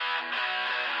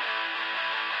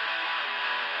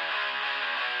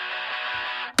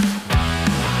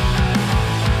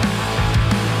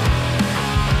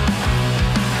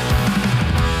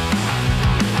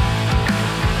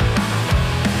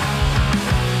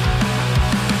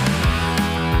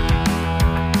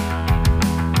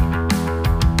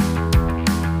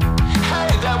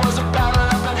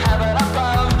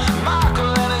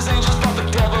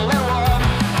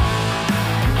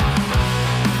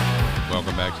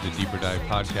to the Deeper Dive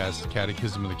Podcast,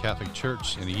 Catechism of the Catholic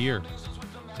Church in a year.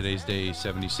 Today's day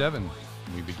 77,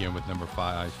 and we begin with number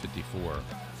 554.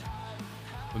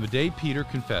 From the day Peter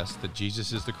confessed that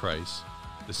Jesus is the Christ,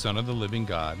 the Son of the living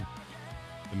God,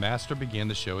 the Master began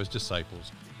to show his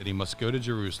disciples that he must go to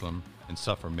Jerusalem and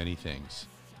suffer many things,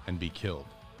 and be killed,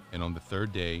 and on the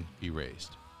third day be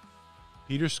raised.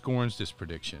 Peter scorns this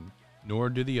prediction,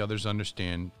 nor do the others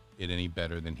understand it any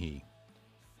better than he.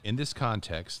 In this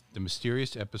context, the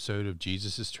mysterious episode of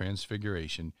Jesus'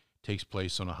 transfiguration takes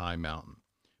place on a high mountain,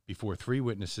 before three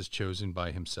witnesses chosen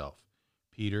by himself,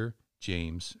 Peter,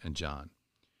 James, and John.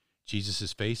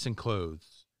 Jesus' face and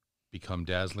clothes become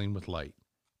dazzling with light,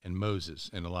 and Moses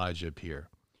and Elijah appear,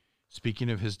 speaking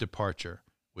of his departure,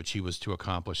 which he was to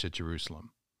accomplish at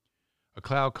Jerusalem. A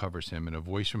cloud covers him, and a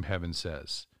voice from heaven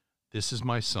says, "This is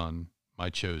my Son, my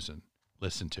chosen.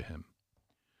 Listen to him."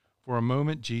 For a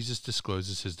moment, Jesus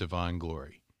discloses his divine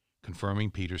glory,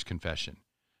 confirming Peter's confession.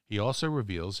 He also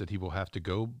reveals that he will have to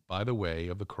go by the way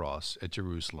of the cross at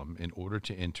Jerusalem in order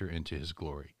to enter into his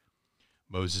glory.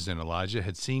 Moses and Elijah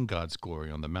had seen God's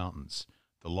glory on the mountains.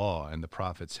 The law and the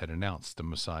prophets had announced the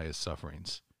Messiah's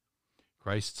sufferings.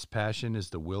 Christ's passion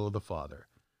is the will of the Father.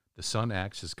 The Son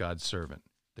acts as God's servant.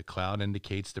 The cloud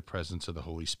indicates the presence of the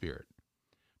Holy Spirit.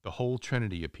 The whole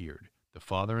Trinity appeared, the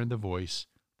Father in the voice,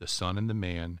 the Son in the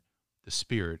man, the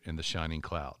Spirit in the shining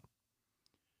cloud.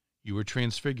 You were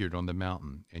transfigured on the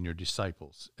mountain, and your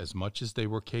disciples, as much as they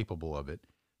were capable of it,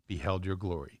 beheld your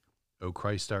glory, O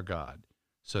Christ our God,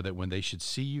 so that when they should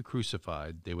see you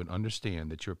crucified, they would understand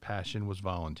that your passion was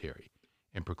voluntary,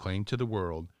 and proclaim to the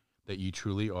world that you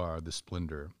truly are the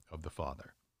splendor of the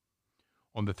Father.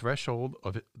 On the threshold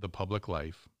of the public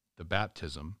life, the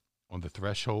baptism; on the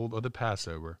threshold of the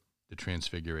Passover, the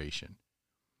transfiguration.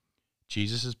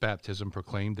 Jesus' baptism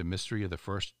proclaimed the mystery of the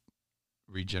first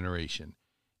regeneration,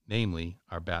 namely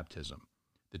our baptism.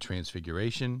 The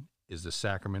transfiguration is the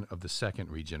sacrament of the second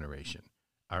regeneration,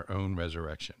 our own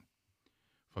resurrection.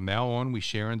 From now on, we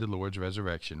share in the Lord's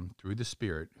resurrection through the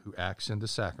Spirit who acts in the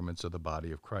sacraments of the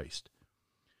body of Christ.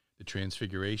 The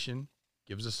transfiguration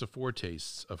gives us a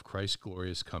foretaste of Christ's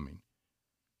glorious coming,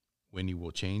 when he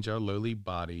will change our lowly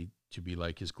body to be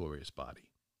like his glorious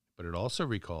body. But it also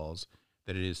recalls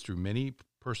that it is through many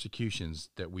persecutions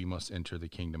that we must enter the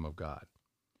kingdom of God.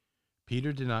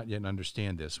 Peter did not yet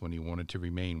understand this when he wanted to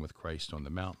remain with Christ on the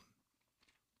mountain.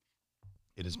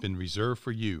 It has been reserved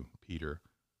for you, Peter,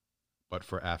 but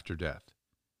for after death.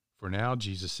 For now,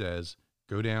 Jesus says,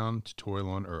 go down to toil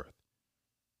on earth,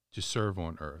 to serve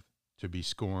on earth, to be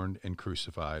scorned and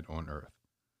crucified on earth.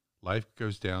 Life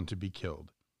goes down to be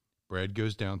killed. Bread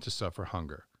goes down to suffer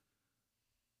hunger.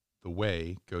 The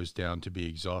way goes down to be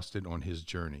exhausted on his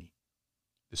journey.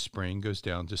 The spring goes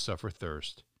down to suffer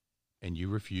thirst, and you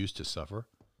refuse to suffer?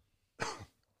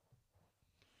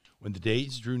 When the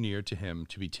days drew near to him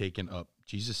to be taken up,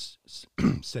 Jesus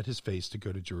set his face to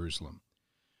go to Jerusalem.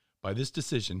 By this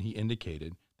decision, he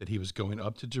indicated that he was going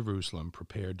up to Jerusalem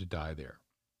prepared to die there.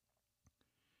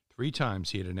 3 times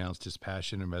he had announced his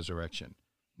passion and resurrection.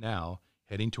 Now,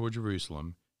 heading toward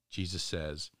Jerusalem, Jesus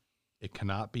says, "It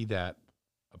cannot be that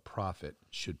a prophet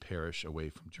should perish away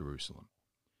from Jerusalem."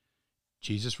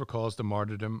 Jesus recalls the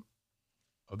martyrdom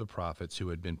of the prophets who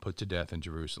had been put to death in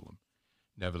Jerusalem.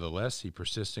 Nevertheless, he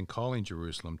persists in calling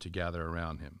Jerusalem to gather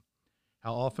around him.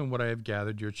 How often would I have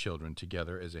gathered your children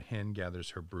together as a hen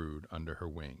gathers her brood under her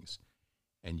wings,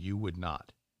 and you would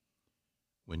not.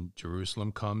 When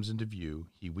Jerusalem comes into view,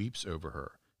 he weeps over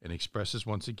her and expresses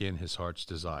once again his heart's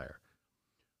desire.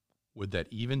 Would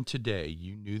that even today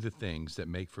you knew the things that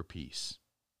make for peace,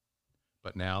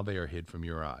 but now they are hid from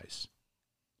your eyes.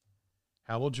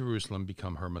 How will Jerusalem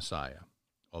become her Messiah?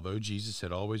 Although Jesus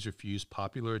had always refused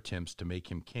popular attempts to make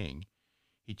him king,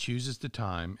 he chooses the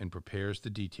time and prepares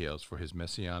the details for his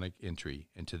messianic entry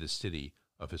into the city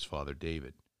of his father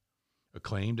David.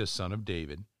 Acclaimed as Son of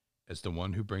David, as the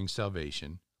one who brings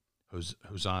salvation,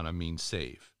 Hosanna means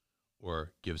save,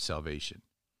 or give salvation.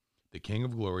 The King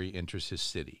of Glory enters his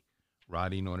city,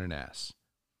 riding on an ass.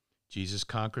 Jesus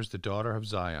conquers the daughter of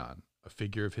Zion, a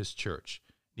figure of his church,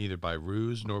 neither by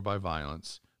ruse nor by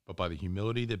violence, but by the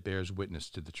humility that bears witness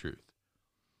to the truth.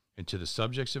 And to the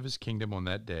subjects of his kingdom on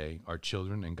that day are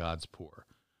children and God's poor,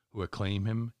 who acclaim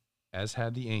him as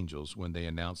had the angels when they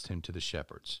announced him to the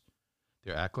shepherds.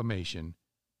 Their acclamation,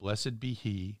 "Blessed be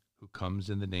he who comes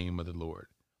in the name of the Lord,"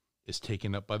 is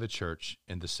taken up by the church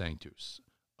in the Sanctus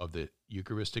of the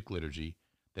Eucharistic liturgy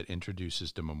that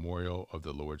introduces the memorial of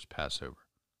the Lord's Passover.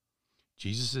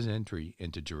 Jesus' entry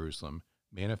into Jerusalem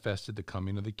manifested the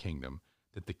coming of the kingdom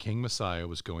that the King Messiah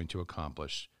was going to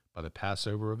accomplish by the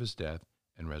Passover of his death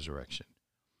and resurrection.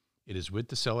 It is with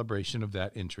the celebration of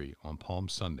that entry on Palm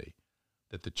Sunday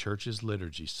that the Church's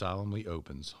liturgy solemnly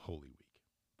opens Holy Week.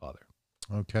 Father.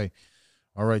 Okay.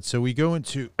 All right. So we go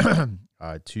into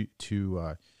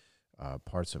two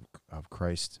parts of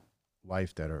Christ's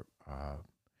life that are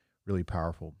really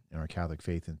powerful in our Catholic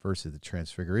faith. And first is the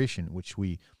Transfiguration, which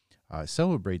we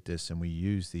celebrate this, and we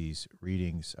use these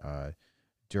readings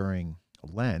during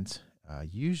Lent.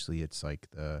 Usually it's like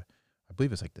I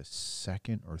believe it's like the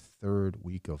second or third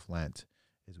week of Lent,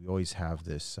 is we always have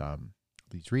these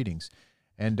readings.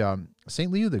 And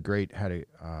St. Leo the Great had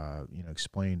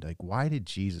explained, like, why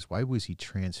was he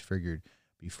transfigured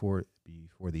before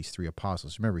these three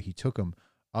apostles? Remember, he took them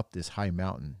up this high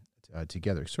mountain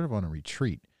together, sort of on a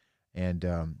retreat. And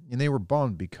they were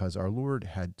bummed because our Lord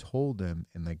had told them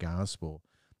in the gospel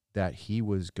that he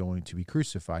was going to be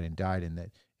crucified and died, and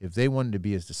that if they wanted to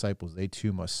be his disciples, they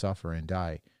too must suffer and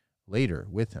die later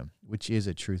with him, which is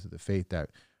a truth of the faith,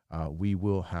 that we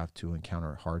will have to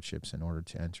encounter hardships in order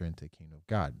to enter into the kingdom of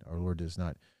God. Our Lord does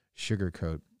not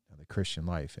sugarcoat the Christian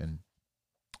life. And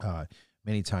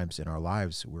many times in our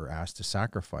lives, we're asked to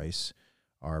sacrifice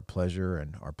our pleasure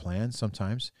and our plans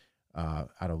sometimes out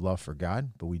of love for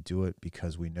God, but we do it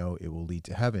because we know it will lead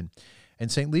to heaven. And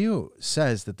St. Leo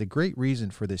says that the great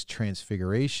reason for this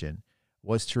transfiguration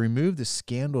was to remove the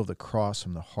scandal of the cross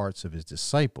from the hearts of his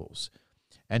disciples,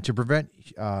 and to prevent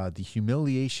the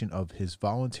humiliation of his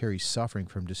voluntary suffering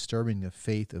from disturbing the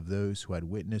faith of those who had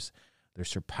witnessed their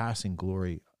surpassing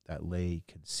glory that lay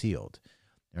concealed.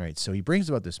 All right, so he brings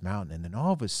about this mountain, and then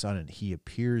all of a sudden he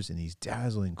appears in these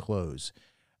dazzling clothes,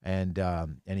 and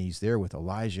he's there with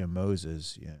Elijah and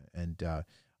Moses, and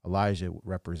Elijah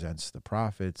represents the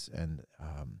prophets, and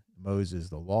Moses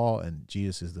the law, and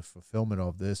Jesus is the fulfillment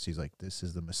of this. He's like, this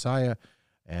is the Messiah.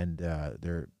 And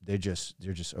they're just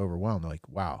overwhelmed. They're like,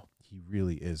 wow, he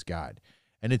really is God.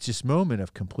 And it's this moment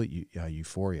of complete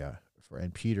euphoria.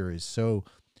 And Peter is so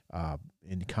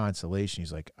in consolation.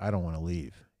 He's like, I don't want to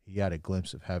leave. He had a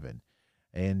glimpse of heaven.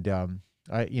 And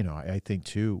I think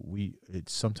too,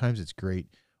 sometimes it's great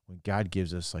when God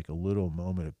gives us like a little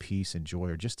moment of peace and joy,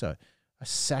 or just a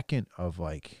second of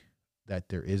like that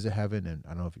there is a heaven. And I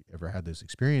don't know if you ever had those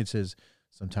experiences.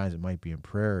 Sometimes it might be in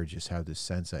prayer, or just have this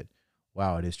sense that,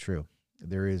 wow, it is true.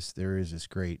 There is this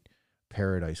great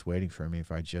paradise waiting for me if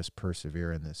I just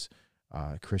persevere in this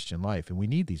Christian life. And we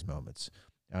need these moments.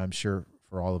 I'm sure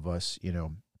for all of us,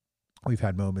 we've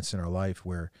had moments in our life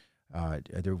where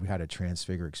we had a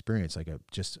transfigure experience, like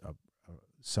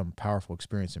some powerful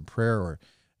experience in prayer, or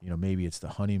maybe it's the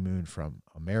honeymoon from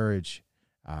a marriage.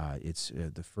 It's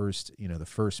the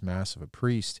first mass of a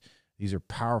priest. These are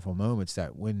powerful moments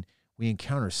that when we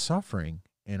encounter suffering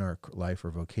in our life or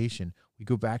vocation, we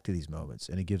go back to these moments,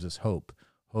 and it gives us hope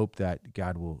that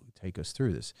God will take us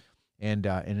through this. And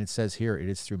it says here, it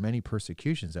is through many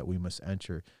persecutions that we must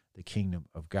enter the kingdom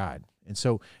of God. And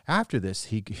so after this,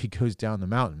 he goes down the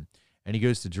mountain, and he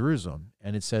goes to Jerusalem.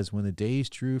 And it says, when the days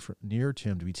drew near to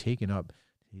him to be taken up,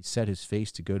 he set his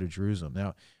face to go to Jerusalem.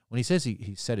 Now, when he says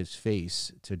he set his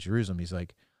face to Jerusalem, he's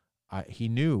like, he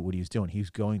knew what he was doing. He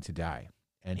was going to die,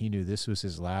 and he knew this was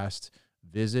his last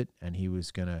visit, and he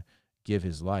was going to give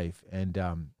his life. And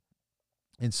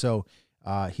so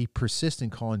he persists in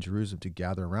calling Jerusalem to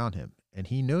gather around him, and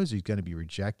he knows he's going to be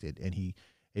rejected. And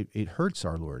it hurts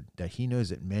our Lord that he knows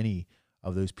that many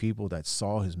of those people that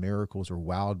saw his miracles or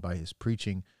wowed by his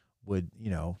preaching would,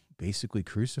 basically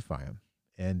crucify him.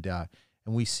 And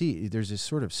we see there's this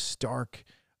sort of stark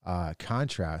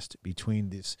contrast between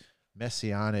this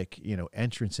messianic,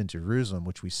 entrance into Jerusalem,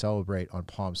 which we celebrate on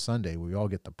Palm Sunday. We all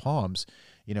get the palms,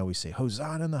 we say,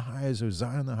 Hosanna in the highest,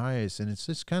 Hosanna in the highest. And it's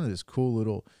just kind of this cool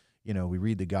little, we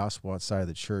read the gospel outside of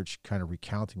the church, kind of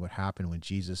recounting what happened when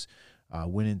Jesus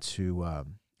went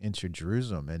into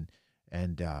Jerusalem,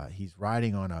 and he's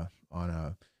riding on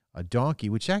a donkey,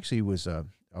 which actually was it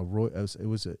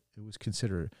was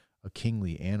considered a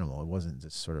kingly animal. It wasn't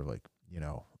just sort of like,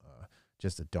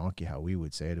 just a donkey, how we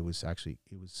would say it. It was actually,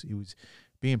 he was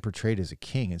being portrayed as a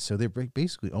king. And so they're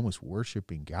basically almost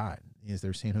worshiping God as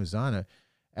they're saying Hosanna.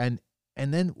 And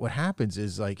then what happens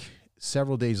is, like,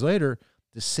 several days later,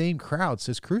 the same crowd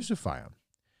says crucify him.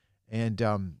 And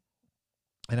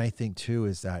I think too,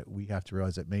 is that we have to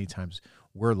realize that many times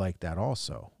we're like that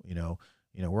also.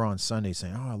 We're on Sunday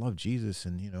saying, oh, I love Jesus,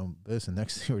 and this, and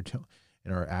next thing we're doing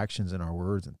in our actions and our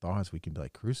words and thoughts, we can be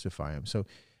like, crucify him. So,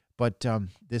 but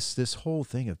this whole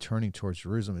thing of turning towards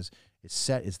Jerusalem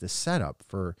is the setup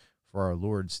for our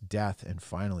Lord's death and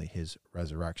finally his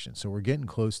resurrection. So we're getting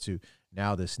close to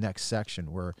now this next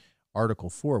section, where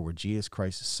Article 4, where Jesus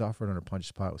Christ suffered under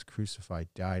Pontius Pilate, was crucified,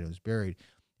 died, and was buried.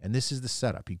 And this is the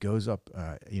setup. He goes up,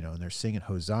 and they're singing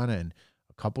Hosanna, and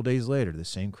a couple days later, the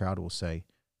same crowd will say,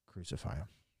 crucify him.